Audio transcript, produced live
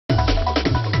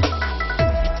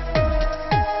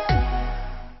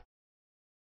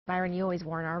Byron, you always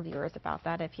warn our viewers about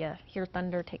that. If you hear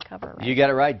thunder, take cover, right? You got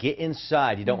it right. Get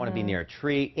inside. You don't want to be near a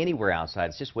tree, anywhere outside.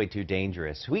 It's just way too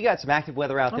dangerous. We got some active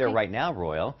weather out there right now,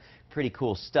 Royal. Pretty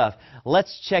cool stuff.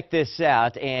 Let's check this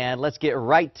out, and let's get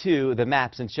right to the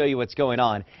maps and show you what's going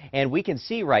on. And we can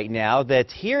see right now that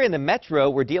here in the metro,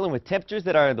 we're dealing with temperatures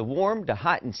that are the warm to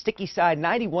hot and sticky side,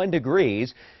 91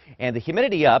 degrees, and the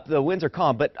humidity up. The winds are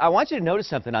calm. But I want you to notice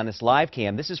something on this live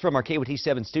cam. This is from our KOAT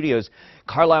 7 studios.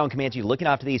 Carlisle and Comanche looking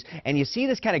off to these, and you see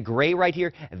this kind of gray right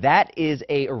here? That is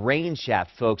a rain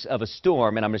shaft, folks, of a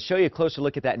storm, and I'm going to show you a closer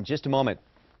look at that in just a moment.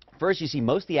 First, you see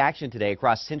most of the action today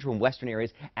across central and western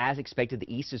areas. As expected,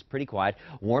 the east is pretty quiet.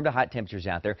 Warm to hot temperatures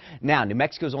out there. Now, New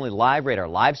Mexico's only live radar,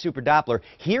 live super Doppler.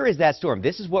 Here is that storm.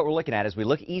 This is what we're looking at as we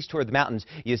look east toward the mountains.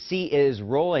 You see it is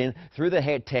rolling through the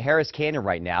Harris Canyon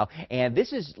right now. And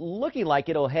this is looking like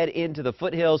it'll head into the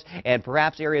foothills and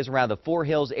perhaps areas around the Four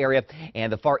Hills area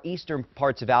and the far eastern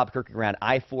parts of Albuquerque around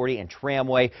I-40 and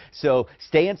Tramway. So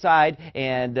stay inside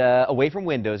and away from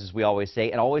windows, as we always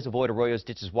say, and always avoid arroyos,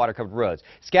 ditches, water-covered roads.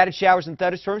 Scattered showers and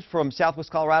thunderstorms from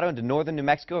southwest Colorado into northern New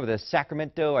Mexico over the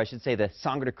Sacramento, I should say the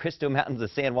Sangre de Cristo Mountains, the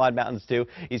San Juan Mountains too.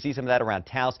 You see some of that around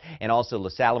Taos and also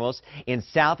Los Alamos. In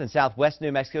south and southwest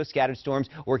New Mexico, scattered storms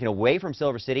working away from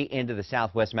Silver City into the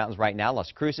southwest mountains right now, Las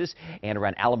Cruces, and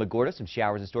around Alamogordo, some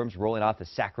showers and storms rolling off the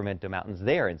Sacramento Mountains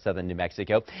there in southern New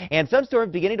Mexico. And some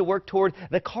storms beginning to work toward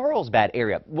the Carlsbad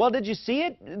area. Well, did you see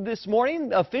it this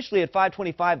morning? Officially at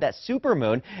 5:25, that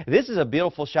supermoon. This is a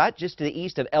beautiful shot just to the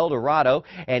east of El Dorado,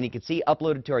 and you can see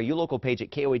uploaded to our ULocal page at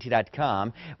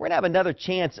KOAT.com. We're going to have another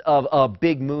chance of a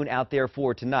big moon out there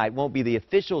for tonight. Won't be the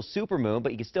official supermoon,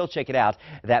 but you can still check it out.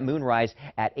 That moonrise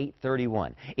at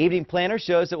 8:31. Evening planner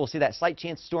shows that we'll see that slight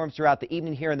chance of storms throughout the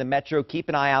evening here in the metro. Keep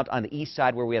an eye out on the east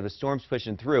side where we have the storms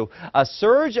pushing through. A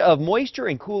surge of moisture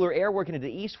and cooler air working to the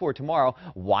east for tomorrow.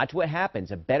 Watch what happens.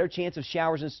 A better chance of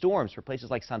showers and storms for places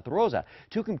like Santa Rosa,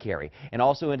 Tucumcari, and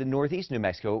also into northeast New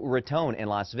Mexico, Raton, and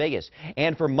Las Vegas.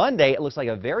 And for Monday, it looks like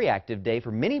a very active day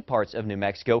for many parts of New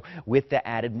Mexico with the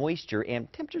added moisture,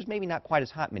 and temperatures maybe not quite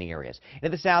as hot in many areas.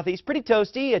 In the southeast, pretty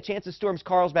toasty. A chance of storms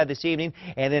Carlsbad this evening,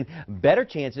 and then better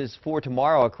chances for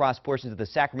tomorrow across portions of the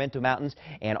Sacramento Mountains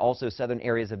and also southern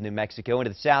areas of New Mexico. Into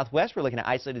the southwest, we're looking at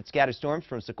isolated scattered storms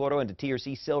from Socorro into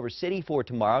TRC Silver City for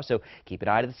tomorrow, so keep an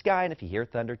eye to the sky, and if you hear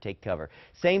thunder, take cover.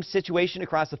 Same situation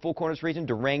across the Four Corners region,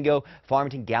 Durango,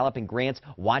 Farmington, Gallup, and Grants.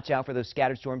 Watch out for those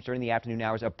scattered storms during the afternoon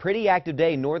hours. A pretty active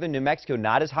day in northern New Mexico,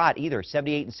 not as hot either.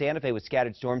 78 in Santa Fe with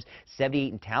scattered storms,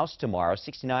 78 in Taos tomorrow,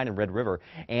 69 in Red River,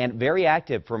 and very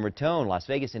active from Raton, Las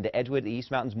Vegas into Edgewood, the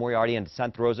East Mountains, Moriarty, and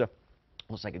Santa Rosa.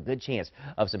 Looks like a good chance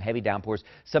of some heavy downpours.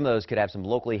 Some of those could have some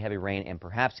locally heavy rain and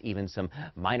perhaps even some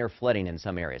minor flooding in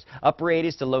some areas. Upper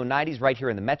 80s to low 90s right here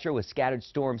in the metro with scattered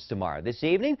storms tomorrow. This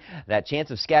evening, that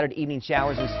chance of scattered evening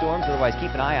showers and storms. Otherwise,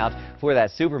 keep an eye out for that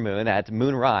supermoon, that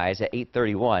moonrise at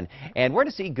 8:31. And we're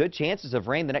going to see good chances of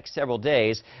rain the next several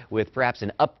days with perhaps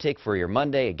an uptick for your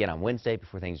Monday, again on Wednesday,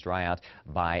 before things dry out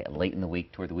by late in the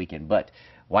week toward the weekend. But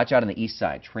watch out on the east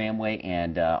side, Tramway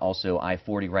and also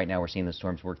I-40 right now. We're seeing the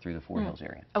storms work through the Four Hills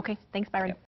area. Okay, thanks, Byron. Yep.